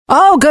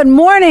Oh, good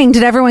morning.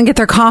 Did everyone get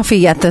their coffee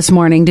yet this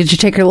morning? Did you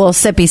take your little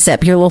sippy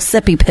sip, your little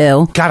sippy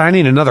poo? God, I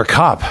need another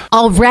cup.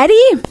 Already?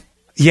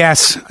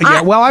 Yes.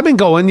 Yeah. Well, I've been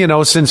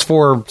going, since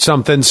 4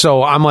 something.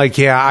 So I'm like,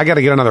 I got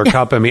to get another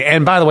cup in me.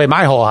 And by the way,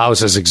 my whole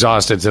house is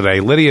exhausted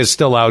today. Lydia's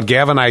still out.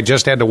 Gavin and I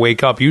just had to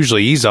wake up.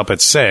 Usually he's up at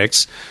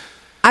 6.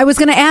 I was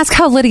going to ask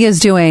how Lydia's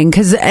doing,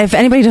 because if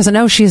anybody doesn't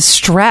know, she has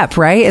strep,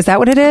 right? Is that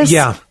what it is?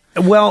 Yeah.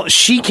 Well,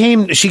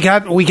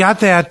 we got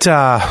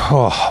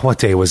that, what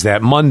day was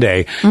that?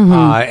 Monday. Mm-hmm.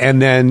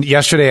 And then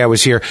yesterday I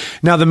was here.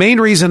 Now, the main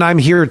reason I'm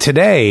here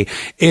today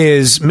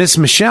is Miss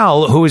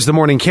Michelle, who is the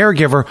morning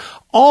caregiver,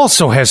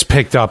 also has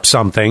picked up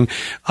something.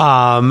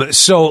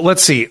 So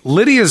let's see.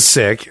 Lydia's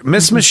sick.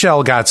 Miss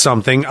Michelle got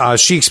something.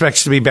 She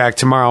expects to be back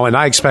tomorrow, and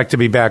I expect to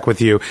be back with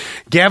you.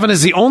 Gavin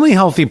is the only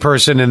healthy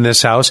person in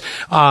this house.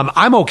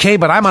 I'm okay,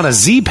 but I'm on a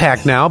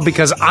Z-Pack now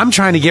because I'm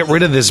trying to get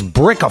rid of this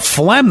brick of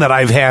phlegm that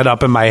I've had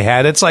up in my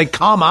head. It's like,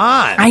 come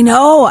on. I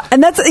know.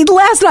 And that's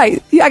last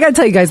night. I got to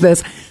tell you guys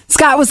this.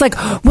 Scott was like,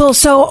 well,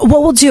 so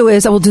what we'll do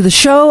is I will do the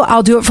show.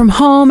 I'll do it from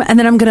home. And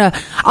then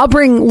I'll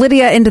bring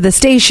Lydia into the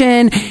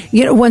station,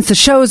 once the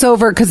show's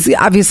over, because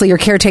obviously your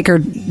caretaker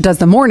does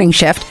the morning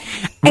shift.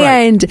 Right.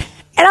 And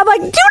I'm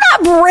like, do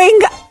not bring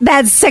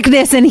that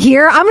sickness in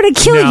here. I'm going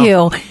to kill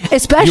you.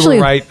 Especially,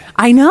 you were right.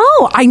 I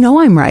know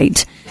I'm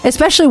right.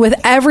 Especially with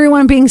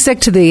everyone being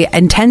sick to the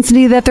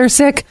intensity that they're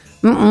sick.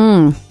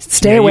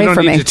 Stay away from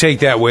me. You don't need to take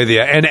that with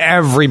you. And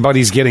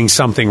everybody's getting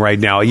something right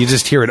now. You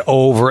just hear it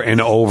over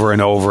and over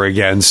and over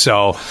again.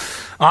 So,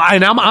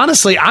 and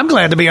I'm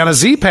glad to be on a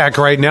Z-Pack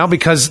right now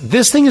because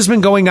this thing has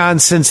been going on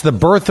since the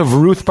birth of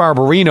Ruth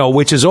Barbarino,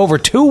 which is over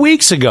 2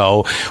 weeks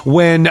ago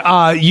when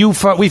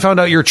we found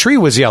out your tree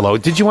was yellow.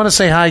 Did you want to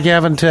say hi,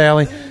 Gavin, to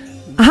Allie?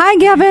 Hi,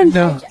 Gavin.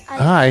 No.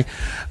 Hi.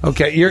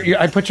 Okay.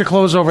 I put your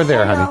clothes over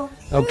there, honey.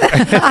 Okay.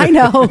 I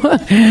know.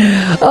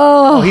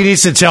 Oh, he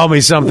needs to tell me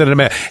something in a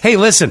minute. Hey,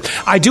 listen,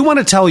 I do want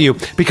to tell you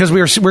because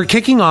we're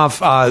kicking off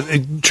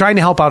trying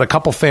to help out a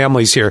couple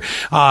families here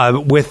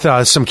with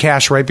some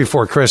cash right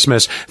before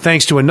Christmas,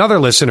 thanks to another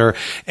listener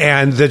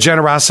and the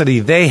generosity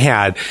they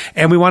had,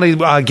 and we want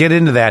to get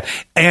into that.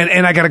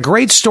 And I got a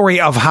great story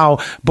of how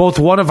both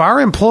one of our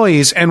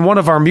employees and one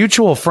of our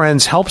mutual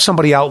friends helped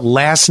somebody out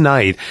last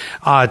night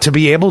to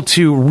be able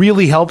to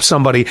really help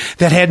somebody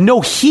that had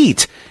no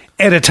heat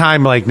at a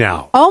time like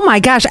now. Oh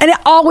my gosh. And it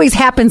always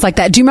happens like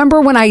that. Do you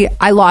remember when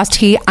I lost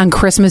heat on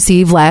Christmas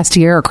Eve last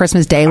year or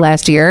Christmas Day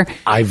last year?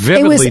 I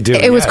vividly do.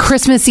 It was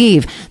Christmas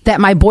Eve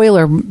that my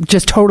boiler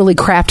just totally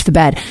crapped the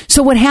bed.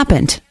 So what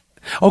happened?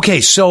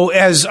 Okay, so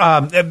as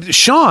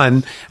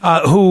Sean,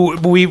 who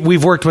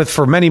we've worked with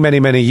for many, many,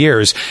 many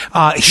years,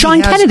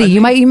 Sean Kennedy,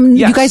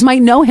 you guys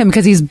might know him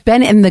because he's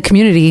been in the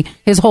community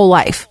his whole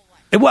life.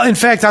 Well, in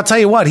fact, I'll tell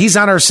you what, he's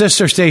on our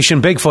sister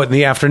station, Bigfoot, in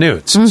the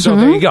afternoons. Mm-hmm. So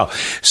there you go.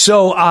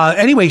 So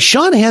anyway,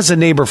 Sean has a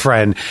neighbor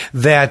friend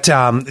that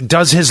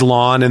does his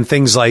lawn and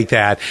things like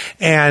that.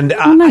 And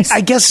nice.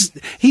 I guess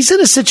he's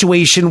in a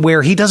situation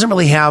where he doesn't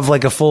really have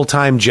like a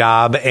full-time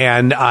job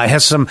and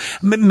has some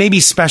maybe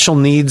special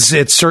needs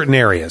at certain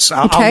areas.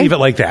 I'll leave it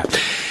like that.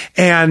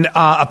 And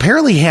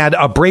apparently had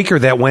a breaker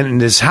that went in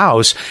his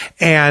house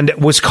and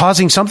was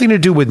causing something to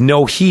do with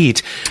no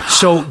heat.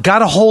 So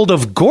got a hold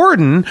of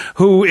Gordon,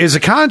 who is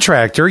a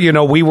contractor.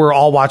 We were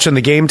all watching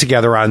the game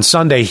together on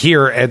Sunday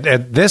here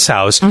at this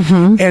house.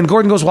 Mm-hmm. And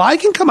Gordon goes, well, I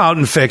can come out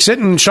and fix it.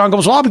 And Sean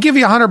goes, well, I'll give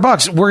you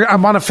 $100. I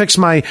want to fix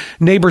my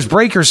neighbor's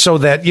breaker so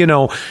that,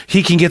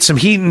 he can get some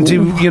heat and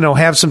do,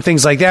 have some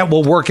things like that.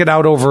 We'll work it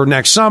out over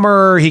next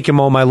summer. He can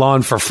mow my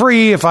lawn for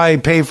free if I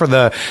pay for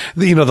the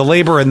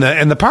labor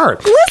and the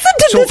part. Listen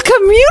to this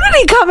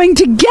community coming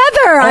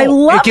together. I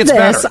love this.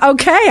 Better.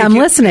 Okay, I'm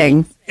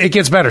listening. It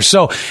gets better.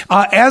 So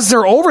as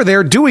they're over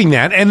there doing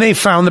that, and they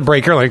found the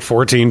breaker like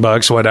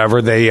 $14,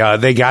 whatever,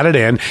 they got it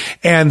in,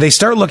 and they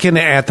start looking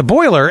at the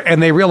boiler,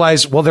 and they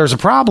realize, well, there's a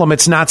problem.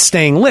 It's not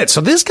staying lit. So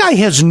this guy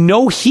has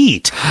no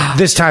heat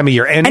this time of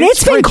year, and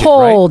it's been frigid,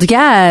 cold. Right?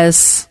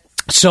 Yes.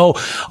 So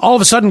all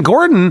of a sudden,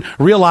 Gordon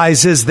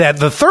realizes that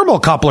the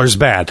thermocoupler's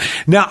bad.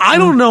 Now, I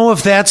don't know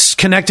if that's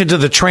connected to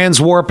the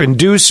transwarp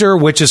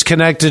inducer, which is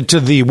connected to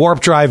the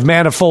warp drive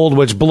manifold,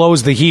 which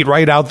blows the heat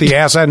right out the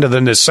ass end of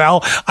the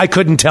nacelle. I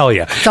couldn't tell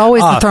you. It's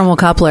always the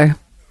thermocoupler.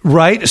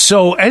 Right.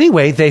 So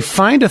anyway, they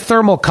find a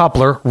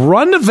thermocoupler,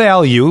 run the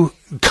value,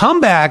 come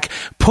back,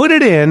 put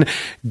it in.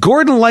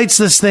 Gordon lights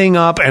this thing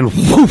up and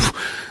whoosh,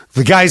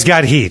 the guy's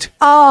got heat.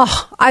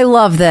 Oh, I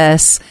love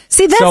this.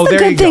 See, that's the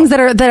good things that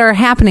are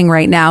happening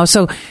right now.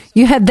 So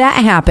you had that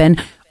happen.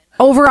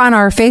 Over on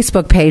our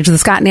Facebook page, The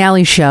Scott and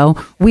Allie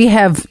Show, we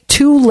have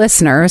 2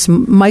 listeners,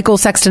 Michael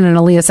Sexton and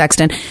Aaliyah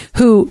Sexton,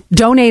 who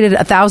donated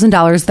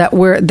 $1,000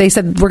 that they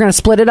said we're going to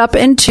split it up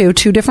into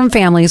 2 different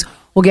families.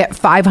 We'll get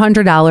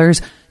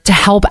 $500 to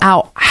help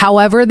out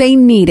however they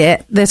need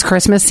it this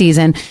Christmas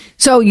season.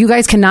 So you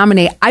guys can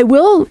nominate. I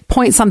will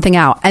point something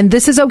out, and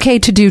this is okay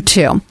to do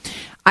too.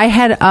 I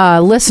had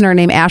a listener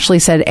named Ashley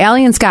said,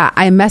 Allie and Scott,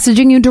 I am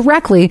messaging you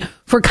directly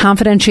for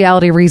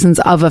confidentiality reasons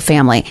of a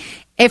family.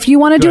 If you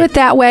want to do it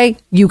that way,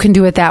 you can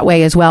do it that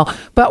way as well.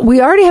 But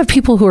we already have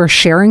people who are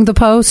sharing the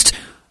post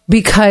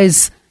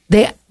because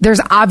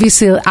there's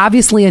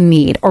obviously a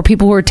need, or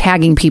people who are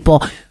tagging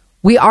people.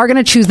 We are going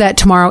to choose that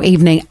tomorrow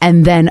evening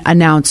and then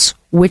announce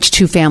which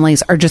 2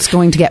 families are just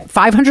going to get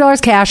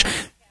 $500 cash,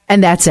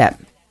 and that's it.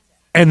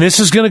 And this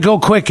is going to go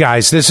quick,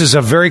 guys. This is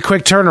a very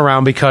quick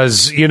turnaround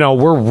because,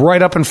 we're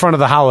right up in front of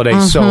the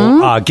holidays.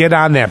 So get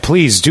on that.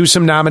 Please do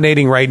some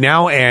nominating right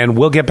now, and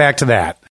we'll get back to that.